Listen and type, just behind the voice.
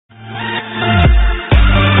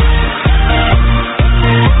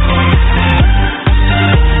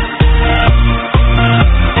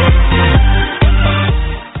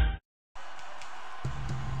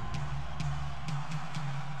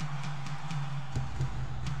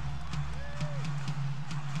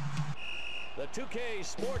The 2K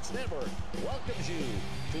Sports Network welcomes you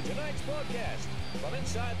to tonight's broadcast from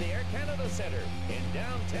inside the Air Canada Centre in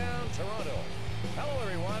downtown Toronto. Hello,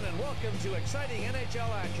 everyone, and welcome to exciting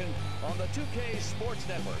NHL action on the 2K Sports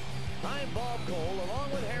Network. I'm Bob Cole,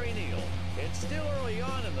 along with Harry Neale. It's still early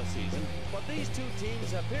on in the season, but these two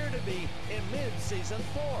teams appear to be in mid-season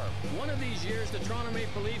form. One of these years, the Toronto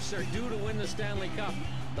Maple Leafs are due to win the Stanley Cup.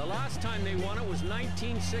 The last time they won it was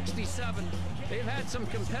 1967. They've had some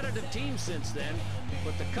competitive teams since then,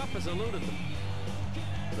 but the Cup has eluded them.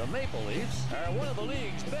 The Maple Leafs are one of the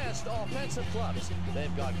league's best offensive clubs.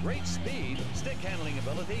 They've got great speed, stick-handling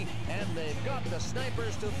ability, and they've got the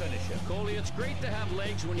snipers to finish it. Coley, it's great to have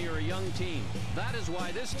legs when you're a young team. That is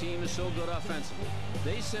why this team is so good offensively.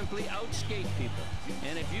 They simply outskate people.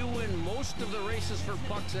 And if you win most of the races for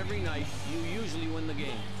pucks every night, you usually win the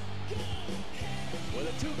game. With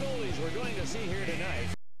the two goalies we're going to see here tonight,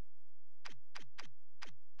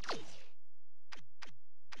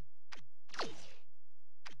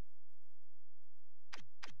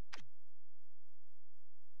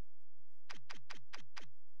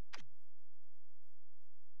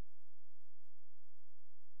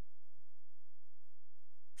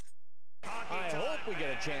 I hope we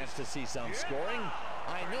get a chance to see some scoring.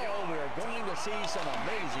 I know we're going to see some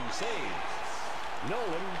amazing saves.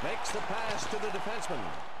 Nolan makes the pass to the defenseman.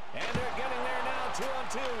 And they're getting there now,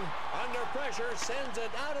 2-on-2. Under pressure, sends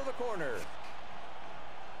it out of the corner.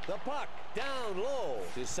 The puck down low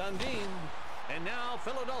to Sundin. And now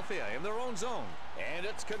Philadelphia in their own zone. And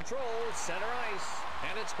it's controlled center ice.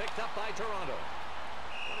 And it's picked up by Toronto.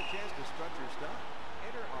 What a chance to structure stuff.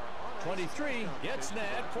 23 gets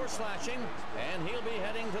nabbed for slashing, and he'll be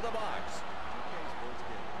heading to the box.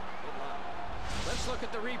 Let's look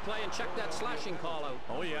at the replay and check that slashing call out.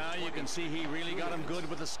 Oh, yeah, you can see he really got him good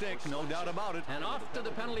with the stick, no doubt about it. And off to the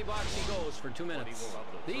penalty box he goes for 2 minutes.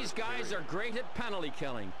 These guys are great at penalty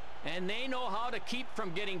killing, and they know how to keep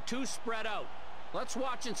from getting too spread out. Let's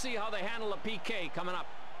watch and see how they handle a PK coming up.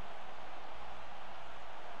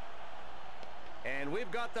 And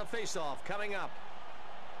we've got the face-off coming up.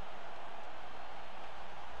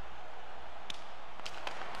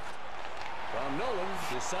 From Nolan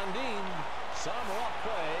to Sundin. Some rough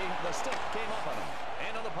play. The stick came up on him.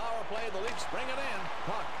 And on the power play, the Leafs bring it in.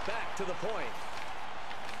 Puck back to the point.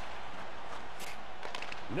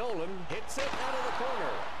 Nolan hits it out of the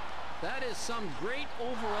corner. That is some great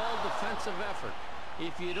overall defensive effort.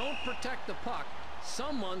 If you don't protect the puck,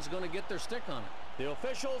 someone's going to get their stick on it. The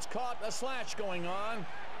officials caught a slash going on,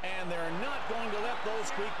 and they're not going to let those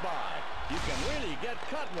squeak by. You can really get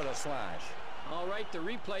cut with a slash. All right, the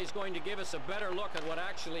replay is going to give us a better look at what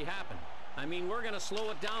actually happened. I mean, we're going to slow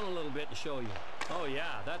it down a little bit to show you. Oh,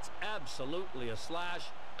 yeah, that's absolutely a slash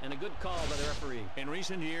and a good call by the referee. In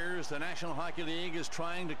recent years, the National Hockey League is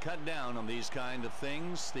trying to cut down on these kind of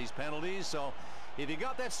things, these penalties. So if you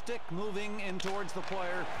got that stick moving in towards the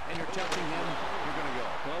player and you're touching him, you're going to go.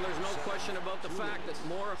 Well, there's no question about the fact that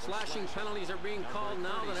more slashing penalties are being called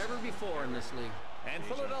now than ever before in this league. And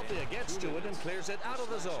Philadelphia gets to it and clears it out of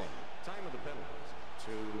the zone. Time of the penalties,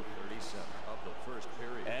 2:37 of the first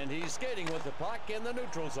period. And he's skating with the puck in the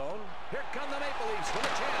neutral zone. Here come the Maple Leafs with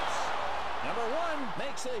a chance. Number 1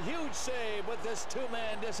 makes a huge save with this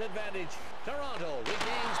two-man disadvantage. Toronto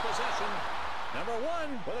regains possession. Number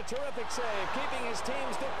 1 with a terrific save, keeping his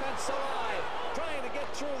team's defense alive, trying to get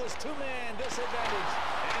through this two-man disadvantage.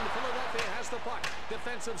 And Philadelphia has the puck,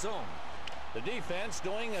 defensive zone. The defense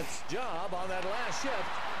doing its job on that last shift,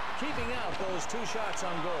 keeping out those 2 shots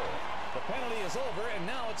on goal. The penalty is over, and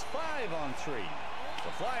now it's 5-on-3.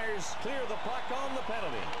 The Flyers clear the puck on the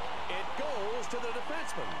penalty. It goes to the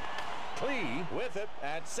defenseman. Clee with it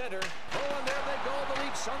at center. Oh, and there they go, the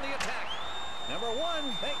Leafs on the attack. Number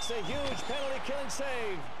 1 makes a huge penalty-killing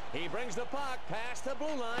save. He brings the puck past the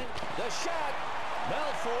blue line. The shot.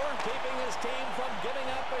 Belfour keeping his team from giving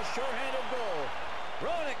up a sure-handed goal.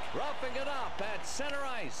 Roenick roughing it up at center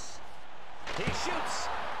ice. He shoots.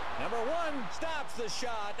 Number 1 stops the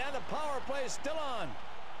shot, and the power play is still on.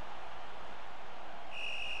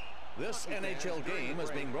 This NHL game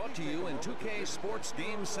is being brought to you in 2K Sports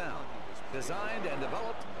Game Sound. Designed and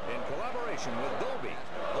developed in collaboration with Dolby,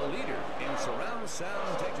 the leader in surround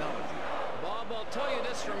sound technology. Bob, I'll tell you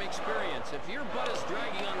this from experience. If your butt is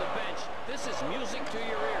dragging on the bench, this is music to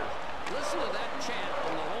your ears. Listen to that chant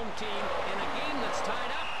from the home team in a game that's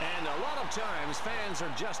tied up. And a lot of times fans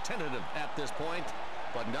are just tentative at this point,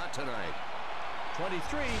 but not tonight.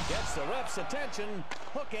 23 gets the ref's attention.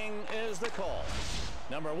 Hooking is the call.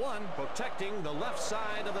 Number 1 protecting the left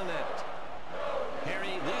side of the net.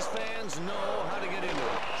 Harry, these fans know how to get into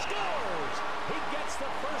it. Scores! He gets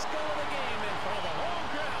the first goal of the game in front of the home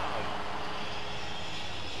crowd.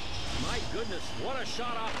 a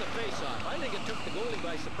shot off the faceoff. I think it took the goalie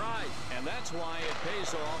by surprise. And that's why it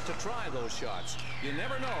pays off to try those shots. You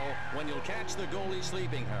never know when you'll catch the goalie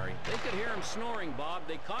sleeping, Harry. They could hear him snoring, Bob.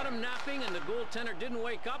 They caught him napping, and the goaltender didn't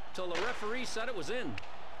wake up till the referee said it was in.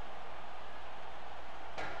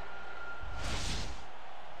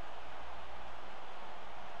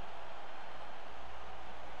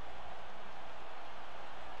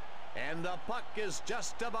 And the puck is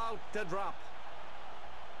just about to drop.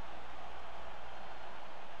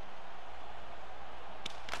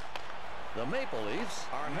 The Maple Leafs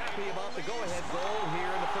are happy about the go-ahead goal here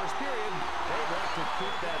in the first period. They'd like to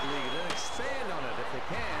keep that lead and expand on it if they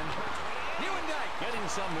can. Neuendijk getting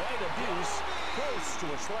some right abuse, close to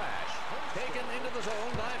a slash. Taken into the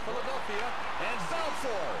zone by Philadelphia, and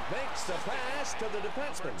Balfour makes the pass to the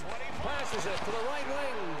defenseman. Passes it to the right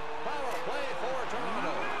wing. Power play for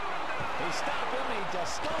Toronto. He stopped him. He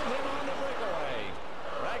just stunned him on the breakaway.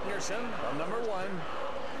 Ragnarsson from number 1.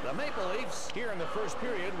 The Maple Leafs here in the first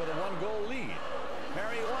period with a 1-goal lead.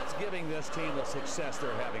 Harry, what's giving this team the success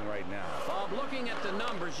they're having right now? Bob, looking at the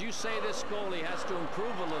numbers, you say this goalie has to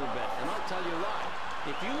improve a little bit, and I'll tell you why.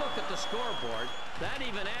 If you look at the scoreboard, that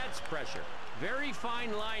even adds pressure. Very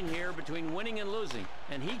fine line here between winning and losing,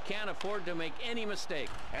 and he can't afford to make any mistake.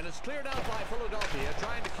 And it's cleared out by Philadelphia,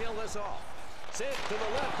 trying to kill this off. Sent to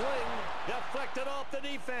the left wing, deflected off the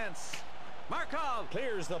defense. Markov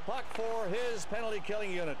clears the puck for his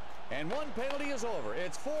penalty-killing unit. And one penalty is over.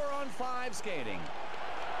 It's 4-on-5 skating.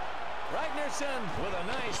 Ragnarsson with a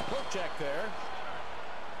nice poke check there.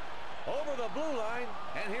 Over the blue line,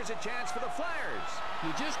 and here's a chance for the Flyers. You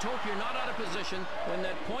just hope you're not out of position when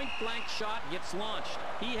that point-blank shot gets launched.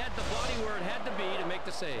 He had the body where it had to be to make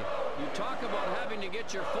the save. You talk about having to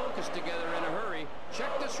get your focus together in a hurry. Check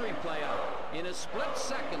this replay out. In a split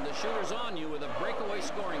second, the shooter's on you with a breakaway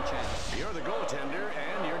scoring chance. You're the goaltender,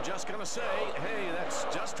 and you're just going to say, hey, that's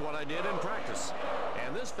just what I did in practice.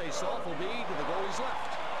 And this face-off will be to the goalie's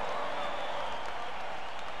left.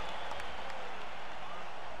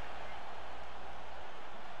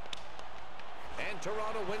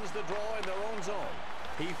 Toronto wins the draw in their own zone.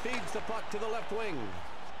 He feeds the puck to the left wing.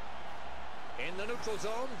 In the neutral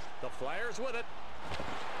zone, the Flyers with it.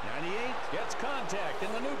 98 gets contact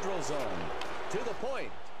in the neutral zone. To the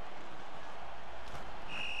point.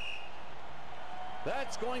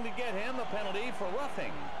 That's going to get him a penalty for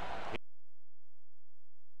roughing.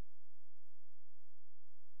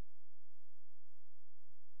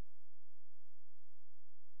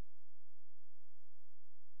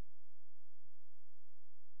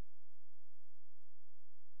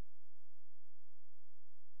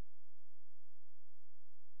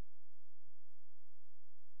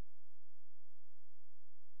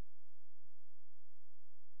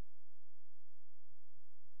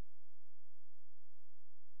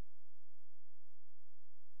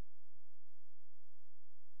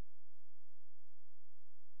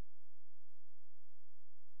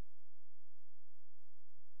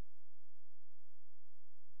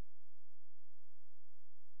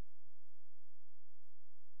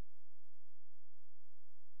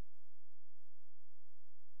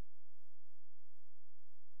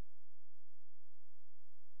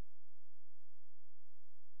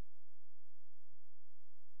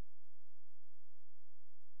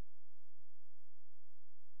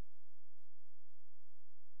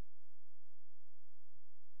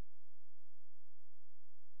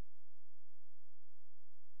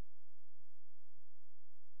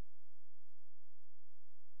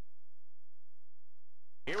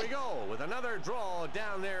 Here we go with another draw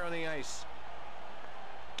down there on the ice.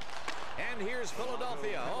 And here's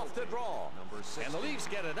Philadelphia off the draw. And the Leafs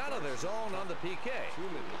get it out of their zone on the PK.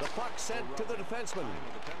 The puck sent to the defenseman.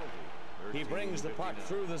 He brings the puck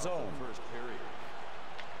through the zone.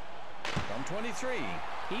 From 23.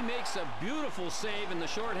 He makes a beautiful save in the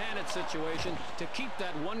shorthanded situation to keep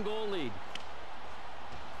that 1-goal lead.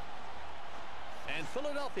 And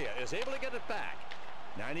Philadelphia is able to get it back.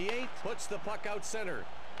 98 puts the puck out center.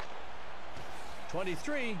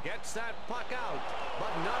 23 gets that puck out,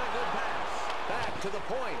 but not a good pass. Back to the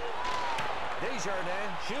point.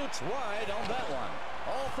 Desjardins shoots wide on that one.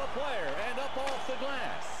 Off the player and up off the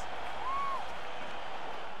glass.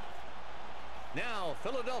 Now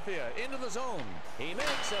Philadelphia into the zone. He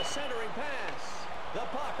makes a centering pass. The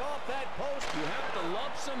puck off that post. You have to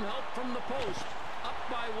love some help from the post. Up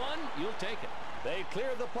by 1, you'll take it. They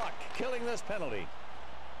clear the puck, killing this penalty.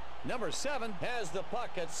 Number 7 has the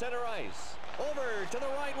puck at center ice. Over to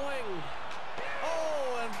the right wing.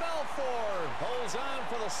 Oh, and Balfour holds on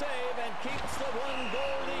for the save and keeps the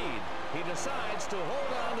 1-goal lead. He decides to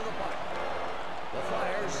hold on to the puck. The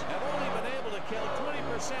Flyers have only been able to kill 20%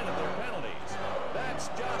 of their penalties. That's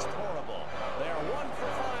just horrible. They are 1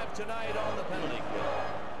 for 5 tonight on the penalty kill.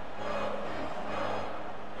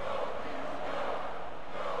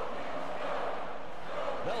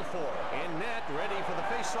 Belfour in net, ready for the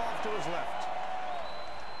face-off to his left.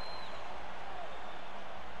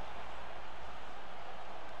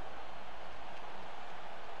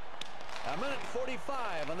 A minute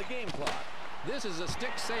 45 on the game clock. This is a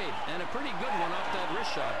stick save, and a pretty good one off that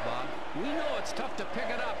wrist shot, Bob. We know it's tough to pick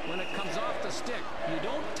it up when it comes off the stick. You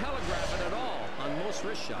don't telegraph it at all on most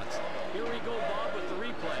wrist shots. Here we go, Bob, with the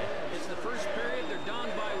replay. It's the first period. They're down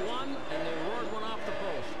by 1, and they roared one off the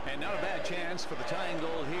post. And not a bad chance for the tying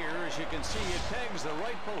goal here. As you can see, it pegs the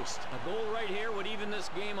right post. A goal right here would even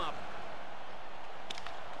this game up.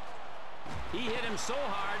 He hit him so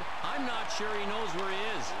hard, I'm not sure he knows where he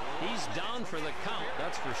is. He's down for the count,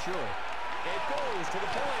 that's for sure. It goes to the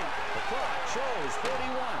point. The clock shows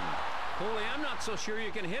 41. Holy, I'm not so sure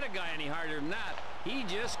you can hit a guy any harder than that. He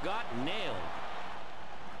just got nailed.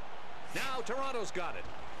 Now Toronto's got it.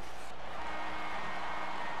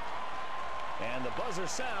 And the buzzer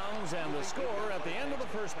sounds, and the score at the end of the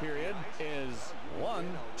first period is 1-0.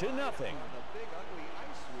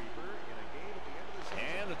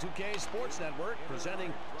 And the 2K Sports Network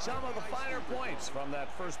presenting some of the finer points from that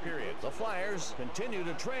first period. The Flyers continue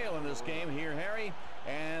to trail in this game here, Harry,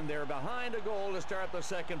 and they're behind a goal to start the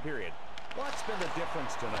second period. What's been the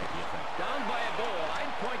difference tonight, do you think? Down by a goal,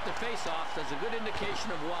 I'd point to face-offs as a good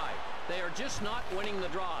indication of why. They are just not winning the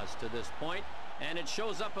draws to this point, and it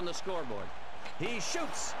shows up on the scoreboard. He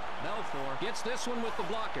shoots. Belfour gets this one with the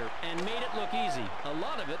blocker and made it look easy. A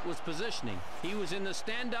lot of it was positioning. He was in the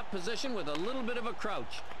stand-up position with a little bit of a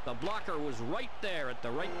crouch. The blocker was right there at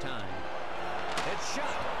the right time. It's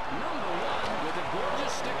shot. Number 1 with a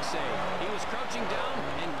gorgeous stick save. He was crouching down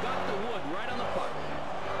and got the wood right on the puck.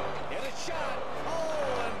 And it's shot.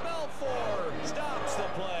 Oh, and Belfour stops the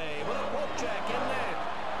play with a poke check in net.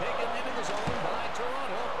 Taken into the zone by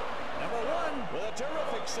Toronto. Number 1 with a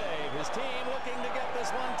terrific save. His team looking to get this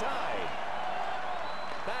one tied.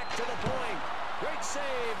 Back to the point. Great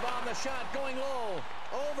save on the shot going low.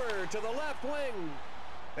 Over to the left wing.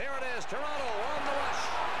 There it is. Toronto on the rush.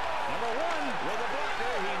 Number 1 with a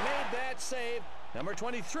blocker. He made that save. Number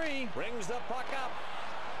 23 brings the puck up.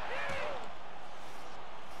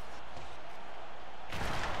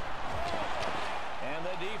 And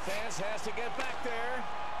the defense has to get back there.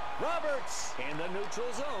 Roberts in the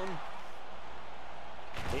neutral zone.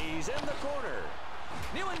 He's in the corner.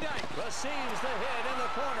 Neale receives the hit in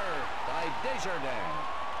the corner by Desjardins.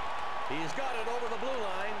 He's got it over the blue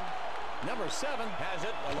line. Number 7 has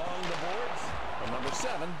it along the boards. From number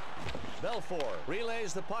 7, Belfour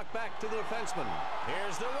relays the puck back to the defenseman.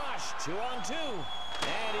 Here's the rush, 2-on-2,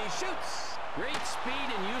 and he shoots. Great speed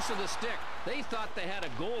and use of the stick. They thought they had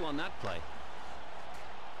a goal on that play.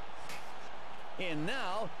 And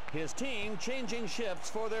now his team changing shifts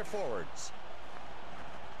for their forwards.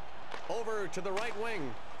 Over to the right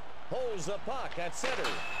wing. Holds the puck at center.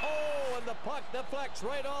 Oh, and the puck deflects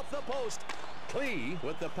right off the post. Clee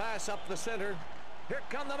with the pass up the center. Here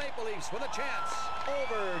come the Maple Leafs with a chance.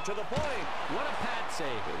 Over to the point. What a pad save.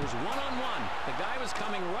 It was one-on-one. The guy was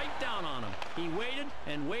coming right down on him. He waited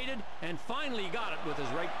and finally got it with his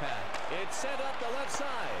right pad. It's set up the left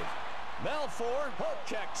side. Belfour poke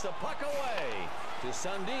checks the puck away to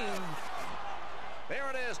Sundin. There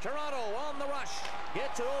it is. Toronto on the rush.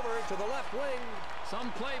 Gets it over to the left wing.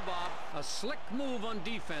 Some play, Bob. A slick move on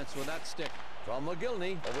defense with that stick. From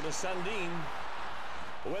McGillney over to Sundin.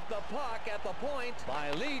 With the puck at the point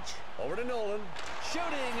by Leach. Over to Nolan.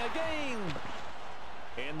 Shooting again.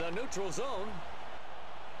 In the neutral zone.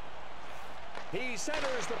 He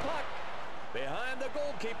centers the puck. Behind the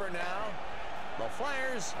goalkeeper now. The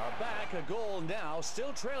Flyers are back a goal now,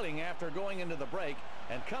 still trailing after going into the break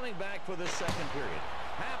and coming back for this second period.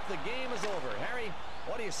 Half the game is over. Harry,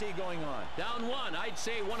 what do you see going on? Down 1. I'd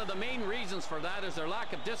say one of the main reasons for that is their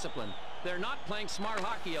lack of discipline. They're not playing smart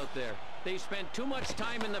hockey out there. They've spent too much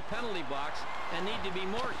time in the penalty box and need to be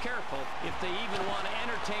more careful if they even want to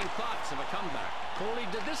entertain thoughts of a comeback. Coley,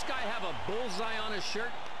 did this guy have a bullseye on his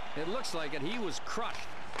shirt? It looks like it. He was crushed.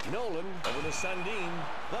 Nolan over to Sundin.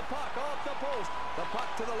 The puck off the post. The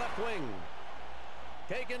puck to the left wing.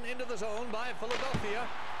 Taken into the zone by Philadelphia.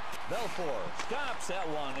 Belfour stops that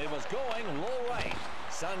one. It was going low right.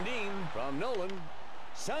 Sundin from Nolan.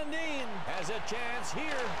 Sundin has a chance here,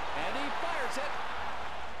 and he fires it.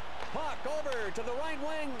 Puck over to the right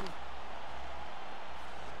wing.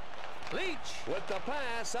 Leach with the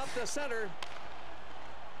pass up the center.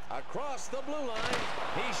 Across the blue line.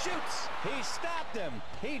 He shoots. He stopped him.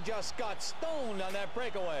 He just got stoned on that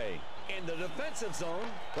breakaway. In the defensive zone,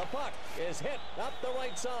 the puck is hit up the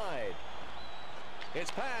right side.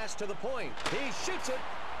 It's passed to the point. He shoots it.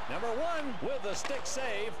 Number 1 with the stick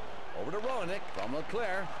save. Over to Roenick from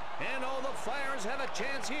Leclerc. And all the Flyers have a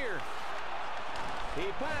chance here.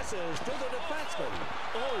 He passes to the defenseman.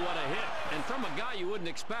 Oh, what a hit. And from a guy you wouldn't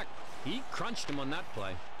expect. He crunched him on that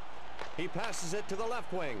play. He passes it to the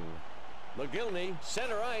left wing. McGillney,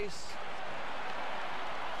 center ice.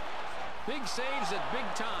 Big saves at big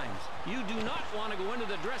times. You do not want to go into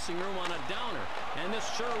the dressing room on a downer. And this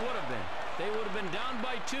sure would have been. They would have been down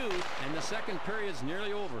by 2, and the second period's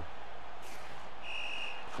nearly over.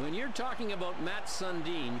 When you're talking about Mats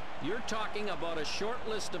Sundin, you're talking about a short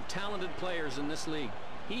list of talented players in this league.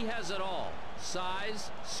 He has it all.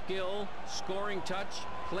 Size, skill, scoring touch,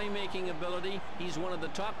 playmaking ability. He's one of the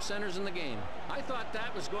top centers in the game. I thought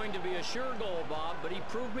that was going to be a sure goal, Bob, but he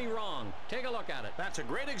proved me wrong. Take a look at it. That's a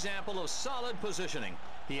great example of solid positioning.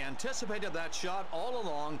 He anticipated that shot all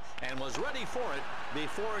along and was ready for it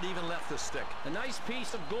before it even left the stick. A nice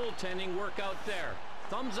piece of goaltending work out there.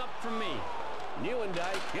 Thumbs up from me.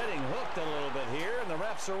 Nieuwendyk getting hooked a little bit here, and the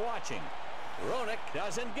refs are watching. Roenick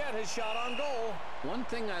doesn't get his shot on goal. One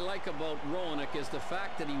thing I like about Roenick is the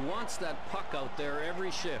fact that he wants that puck out there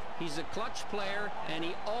every shift. He's a clutch player, and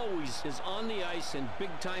he always is on the ice in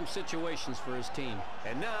big-time situations for his team.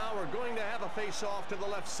 And now we're going to have a face-off to the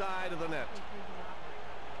left side of the net.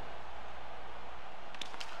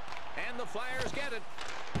 And the Flyers get it.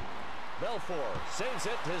 Belfour saves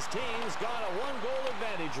it. His team's got a 1-goal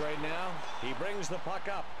advantage right now. He brings the puck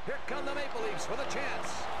up. Here come the Maple Leafs with a chance.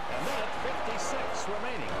 A minute 56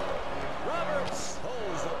 remaining. Roberts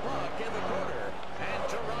holds the puck in the corner. And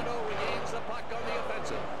Toronto regains the puck on the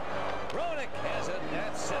offensive. Roenick has it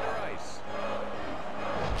at center ice.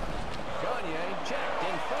 Gagne checked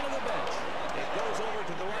in front of the bench. It goes over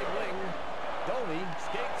to the right wing. Domi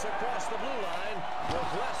skates across the blue line with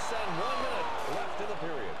less than 1 minute left in the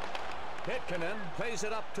period. Pitkanen plays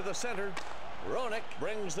it up to the center. Roenick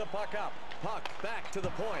brings the puck up. Puck back to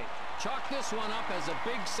the point. Chalk this one up as a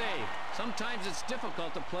big save. Sometimes it's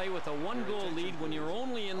difficult to play with a 1-goal lead when you're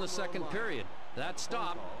only in the second period. That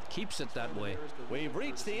stop keeps it that way. We've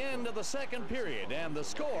reached the end of the second period, and the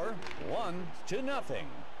score 1-0.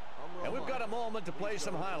 And we've got a moment to play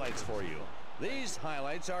some highlights for you. These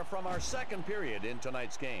highlights are from our second period in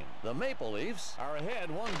tonight's game. The Maple Leafs are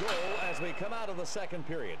ahead 1 goal as we come out of the second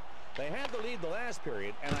period. They had the lead the last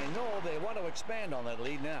period, and I know they want to expand on that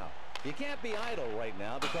lead now. You can't be idle right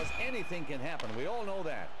now because anything can happen. We all know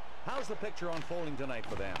that. How's the picture unfolding tonight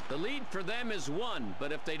for them? The lead for them is 1,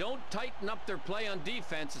 but if they don't tighten up their play on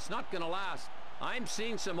defense, it's not going to last. I'm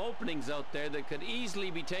seeing some openings out there that could easily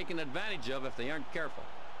be taken advantage of if they aren't careful.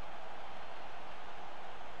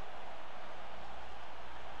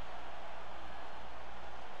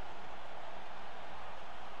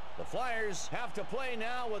 The Flyers have to play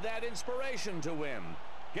now with that inspiration to win.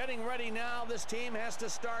 Getting ready now, this team has to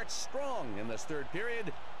start strong in this third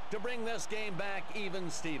period to bring this game back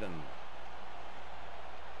even Steven.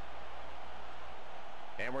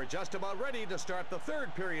 And we're just about ready to start the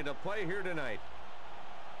third period of play here tonight.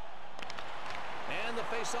 And the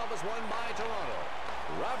faceoff is won by Toronto.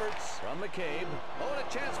 Roberts from McCabe. Oh, and a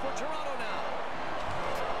chance for Toronto now.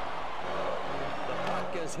 The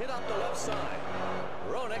puck is hit up the left side.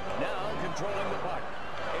 Roenick now controlling the puck.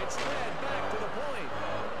 It's fed back to the point.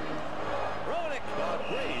 Roenick got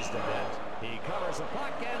grazed a bit. He covers the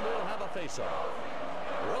puck and will have a faceoff.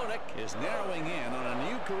 Roenick is narrowing in on a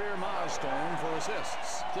new career milestone for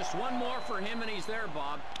assists. Just one more for him and he's there,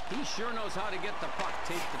 Bob. He sure knows how to get the puck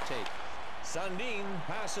tape to tape. Sundin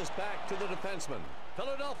passes back to the defenseman.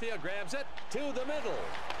 Philadelphia grabs it to the middle.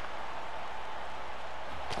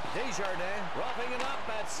 Desjardins roughing it up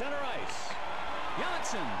at center ice.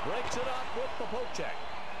 Janssen breaks it up with the poke check.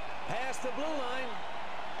 Past the blue line.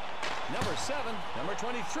 Number 7, number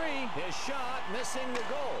 23, his shot missing the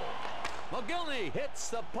goal. McGillney hits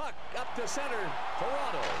the puck up to center.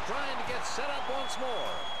 Toronto trying to get set up once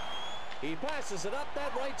more. He passes it up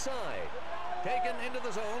that right side. Taken into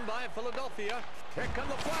the zone by Philadelphia. Here come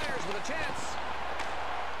the Flyers with a chance.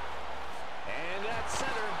 And at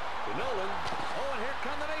center to Nolan. Oh, and here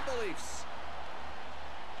come the Maple Leafs.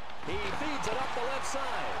 He feeds it up the left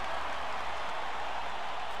side.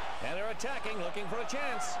 And they're attacking, looking for a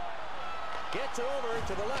chance. Gets it over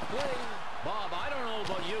to the left wing. Bob, I don't know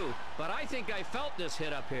about you, but I think I felt this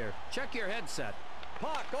hit up here. Check your headset.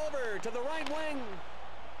 Puck over to the right wing.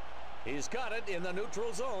 He's got it in the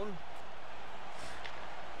neutral zone.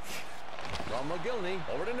 From McGillney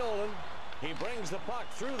over to Nolan. He brings the puck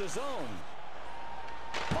through the zone.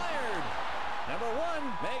 Fired. Number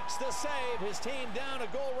 1 makes the save. His team down a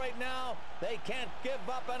goal right now. They can't give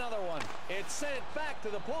up another one. It's sent back to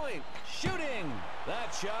the point. Shooting.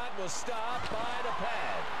 That shot was stopped by the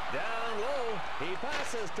pad. Down low. He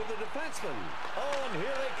passes to the defenseman. Oh, and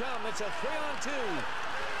here they come. It's a 3-on-2.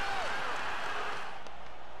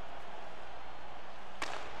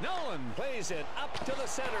 Nolan plays it up to the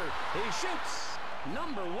center. He shoots.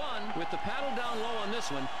 Number 1, with the paddle down low on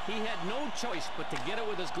this one, he had no choice but to get it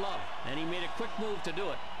with his glove, and he made a quick move to do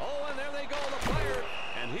it. Oh, and there they go, the player.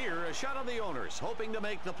 And here, a shot of the owners, hoping to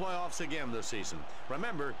make the playoffs again this season.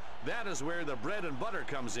 Remember, that is where the bread and butter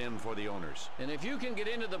comes in for the owners. And if you can get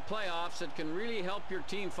into the playoffs, it can really help your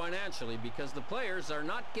team financially because the players are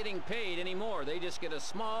not getting paid anymore. They just get a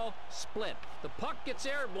small split. The puck gets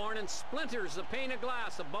airborne and splinters the pane of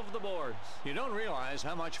glass above the boards. You don't realize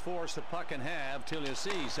how much force the puck can have till you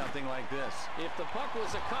see something like this. If the puck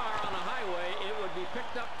was a car on a highway, it would be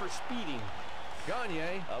picked up for speeding.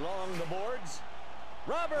 Gagne along the boards.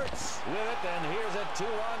 Roberts with it, and here's a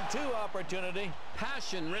 2-on-2 opportunity.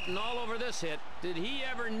 Passion written all over this hit. Did he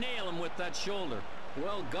ever nail him with that shoulder?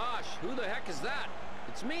 Well, gosh, who the heck is that?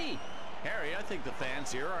 It's me. Harry, I think the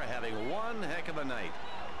fans here are having one heck of a night.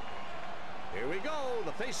 Here we go,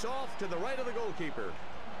 the face-off to the right of the goalkeeper.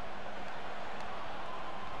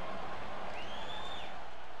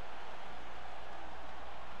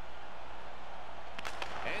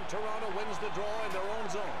 And Toronto wins the draw in their own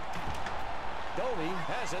zone. Domi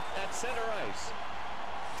has it at center ice.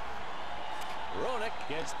 Roenick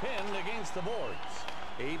gets pinned against the boards.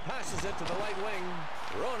 He passes it to the right wing.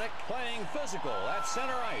 Roenick playing physical at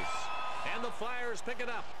center ice. And the Flyers pick it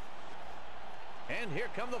up. And here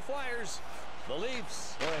come the Flyers. The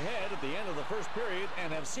Leafs are ahead at the end of the first period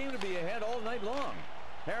and have seemed to be ahead all night long.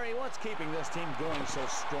 Harry, what's keeping this team going so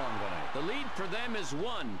strong tonight? The lead for them is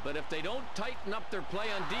 1, but if they don't tighten up their play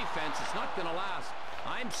on defense, it's not going to last.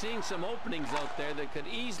 I'm seeing some openings out there that could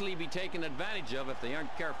easily be taken advantage of if they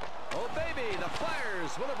aren't careful. Oh, baby, the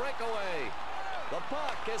Flyers with a breakaway. The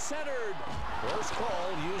puck is centered. Close call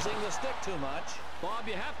using the stick too much. Bob,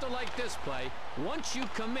 you have to like this play. Once you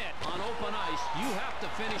commit on open ice, you have to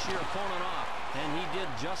finish your opponent off, and he did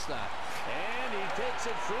just that. And he takes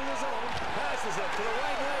it through the zone, passes it to the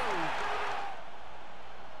right wing.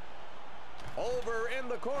 Over in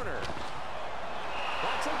the corner.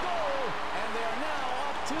 That's a goal, and they're now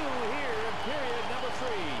up 2 here in period number 3.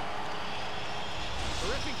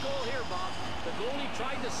 Terrific goal here, Bob. The goalie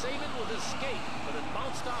tried to save it with his skate, but it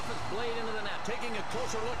bounced off his blade into the net. Taking a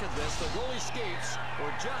closer look at this, the goalie skates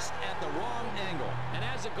were just at the wrong angle. And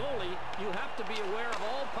as a goalie, you have to be aware of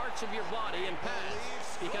all parts of your body and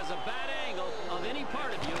pads, because a bad angle of any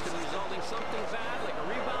part of you can result in something bad like a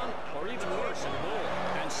rebound or even worse, a goal.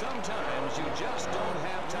 And sometimes you just don't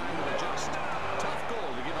have time to adjust. Tough goal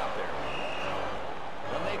to give up there.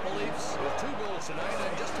 The Maple Leafs with 2 goals tonight,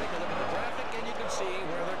 and just take a look at the graphic and you can see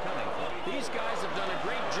where they're coming from. These guys have done a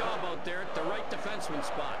great job out there at the right defenseman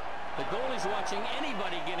spot. The goalie's watching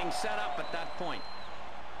anybody getting set up at that point.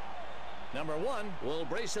 Number 1 will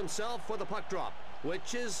brace himself for the puck drop,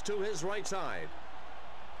 which is to his right side.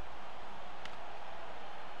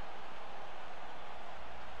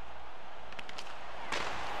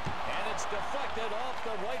 And it's deflected off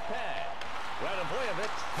the right pad.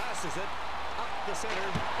 Radovojevic passes it up the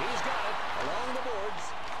center. He's got it along the boards.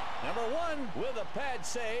 Number 1 with a pad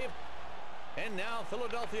save. And now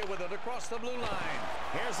Philadelphia with it across the blue line.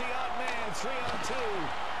 Here's the odd man, 3-on-2.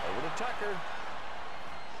 Over to Tucker.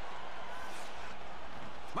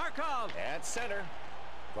 Markov at center.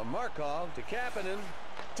 From Markov to Kapanen.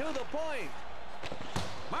 To the point.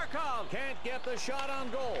 Markov can't get the shot on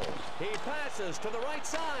goal. He passes to the right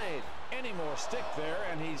side. Any more stick there,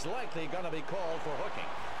 and he's likely going to be called for hooking.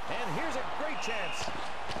 And here's a great chance.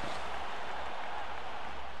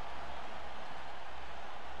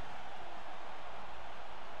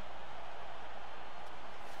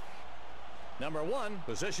 Number 1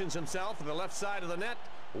 positions himself at the left side of the net,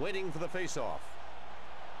 waiting for the face-off.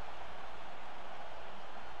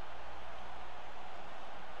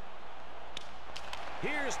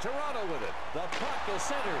 Here's Toronto with it. The puck is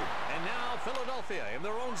centered. And now Philadelphia in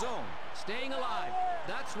their own zone. Staying alive.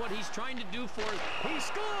 That's what he's trying to do for us. He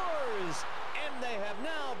scores! And they have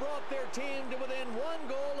now brought their team to within 1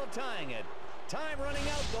 goal of tying it. Time running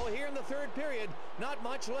out, though, here in the 3rd period. Not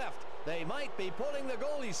much left. They might be pulling the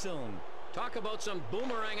goalie soon. Talk about some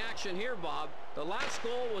boomerang action here, Bob. The last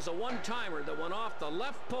goal was a one-timer that went off the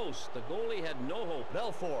left post. The goalie had no hope.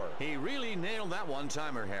 Belfour. He really nailed that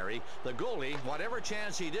one-timer, Harry. The goalie, whatever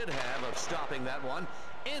chance he did have of stopping that one,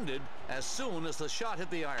 ended as soon as the shot hit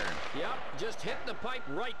the iron. Yep, just hit the pipe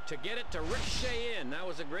right to get it to ricochet in. That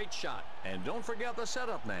was a great shot. And don't forget the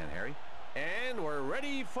setup man, Harry. And we're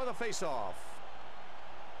ready for the face-off.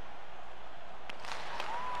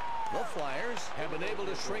 The Flyers have been able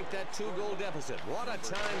to shrink that 2-goal deficit. What a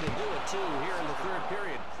time to do it, too, here in the third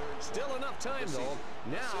period. Still enough time, though.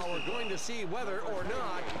 Now we're going to see whether or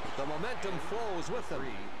not the momentum flows with them.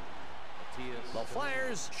 The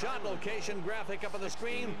Flyers shot location graphic up on the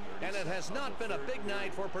screen, and it has not been a big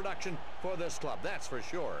night for production for this club, that's for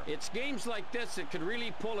sure. It's games like this that could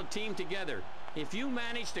really pull a team together. If you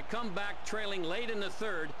manage to come back trailing late in the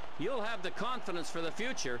third, you'll have the confidence for the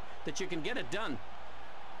future that you can get it done.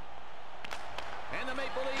 And the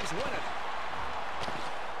Maple Leafs win it.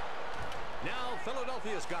 Now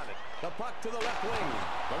Philadelphia's got it. The puck to the left wing.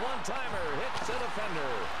 The one-timer hits a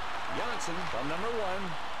defender. Johnson from number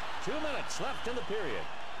 1. 2 minutes left in the period.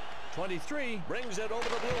 23 brings it over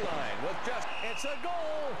the blue line with it's a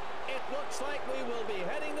goal. It looks like we will be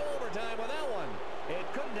heading to overtime with that one. It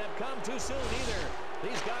couldn't have come too soon either.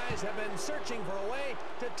 These guys have been searching for a way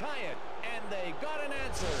to tie it, and they got an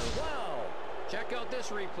answer. Wow. Check out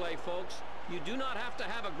this replay, folks. You do not have to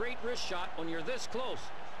have a great wrist shot when you're this close,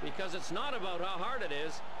 because it's not about how hard it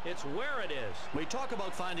is, it's where it is. We talk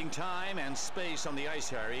about finding time and space on the ice,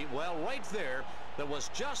 Harry. Well, right there was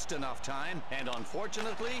just enough time, and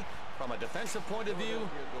unfortunately, from a defensive point of view,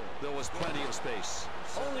 there was plenty of space.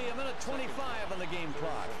 Only a minute 25 on the game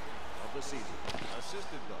clock. Of the season,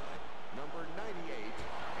 assisted by number 98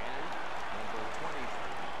 and number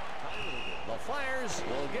 23. The Flyers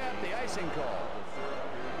will get the icing call.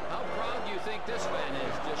 How proud do you think this fan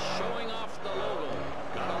is, just showing off the logo?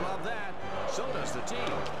 Gotta love that. So does the team.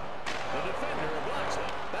 The defender blocks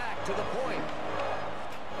it. Back to the point.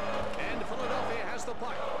 And Philadelphia has the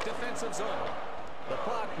puck. Defensive zone. The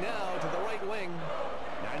puck now to the right wing.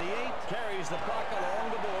 98 carries the puck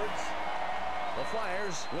along the boards. The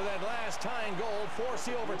Flyers, with that last tying goal, force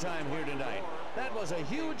the overtime here tonight. That was a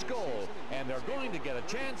huge goal, and they're going to get a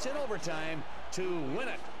chance in overtime to win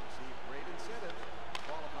it. Great incentive.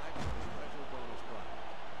 Qualified for the special bonus prize.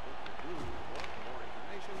 If you do want more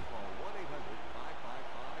information, call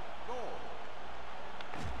 1-800-555-GOAL.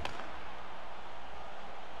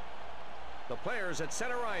 The players at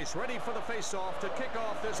center ice ready for the face-off to kick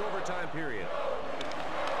off this overtime period.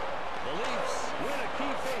 The Leafs win a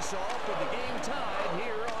key face-off with the game tied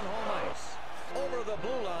here on home ice. Over the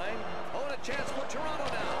blue line. Oh, and a chance for Toronto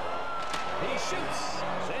now. He shoots.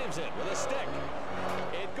 Saves it with a stick.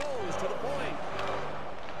 It goes to the point.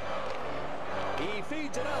 He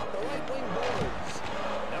feeds it out the right wing boards.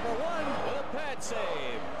 Number 1 with a pad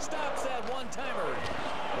save. Stops that one-timer.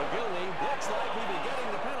 McGillney looks like he'd be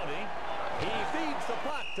getting the penalty. He feeds the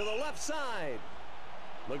puck to the left side.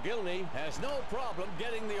 McGillney has no problem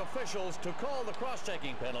getting the officials to call the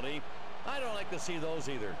cross-checking penalty. I don't like to see those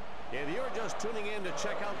either. If you're just tuning in to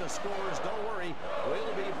check out the scores, don't worry.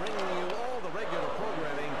 We'll be bringing you all the regular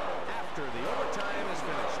programming after the overtime is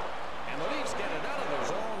finished. And the Leafs get it out of their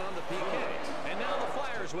zone on the PK. And now the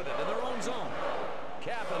Flyers with it in their own zone.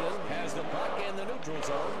 Kapanen has the puck in the neutral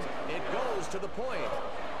zone. It goes to the point.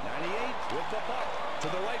 98 with the puck to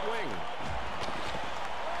the right wing.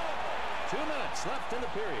 2 minutes left in the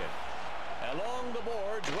period. Along the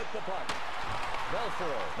boards with the puck.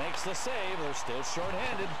 Belfour makes the save. They're still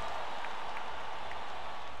short-handed.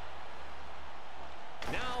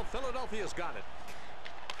 Now Philadelphia's got it.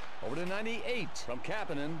 Over to 98 from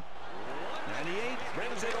Kapanen. 98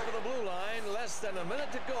 brings it over the blue line. Less than a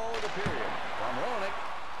minute to go in the period. From Roenick.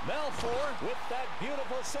 Belfour with that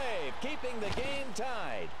beautiful save, keeping the game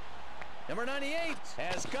tied. Number 98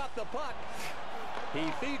 has got the puck. He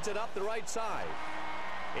feeds it up the right side.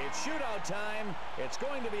 It's shootout time. It's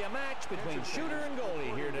going to be a match between shooter and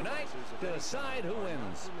goalie here tonight to decide wwho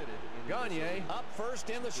wins. Gagne up first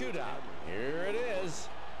in the shootout. Here it is.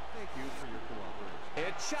 Thank you for your cooperation.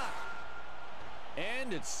 It's shot.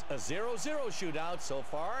 And it's a 0-0 shootout so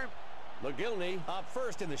far. McGillney up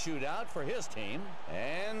first in the shootout for his team.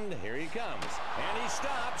 And here he comes. And he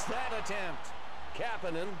stops that attempt.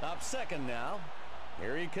 Kapanen up second now.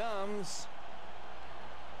 Here he comes.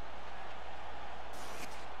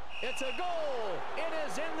 It's a goal. It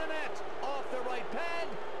is in the net. Off the right pad.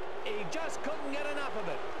 He just couldn't get enough of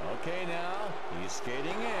it. Okay, now he's skating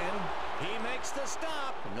in. He makes the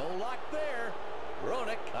stop. No luck there.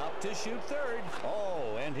 Roenick up to shoot third.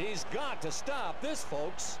 Oh, and he's got to stop this,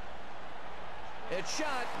 folks. It's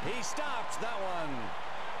shot. He stops that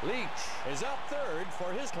one. Leach is up third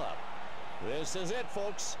for his club. This is it,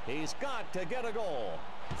 folks. He's got to get a goal.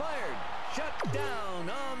 Fired. Shut down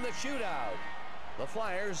on the shootout. The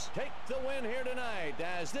Flyers take the win here tonight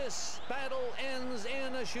as this battle ends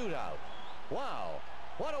in a shootout. Wow,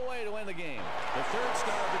 what a way to win the game. The third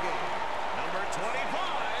star of the game, number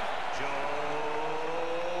 25, Joe.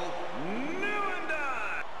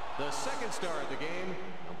 The second star of the game,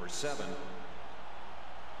 number 7.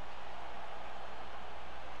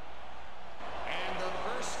 And the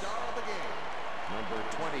first star of the game, number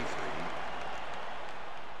 23,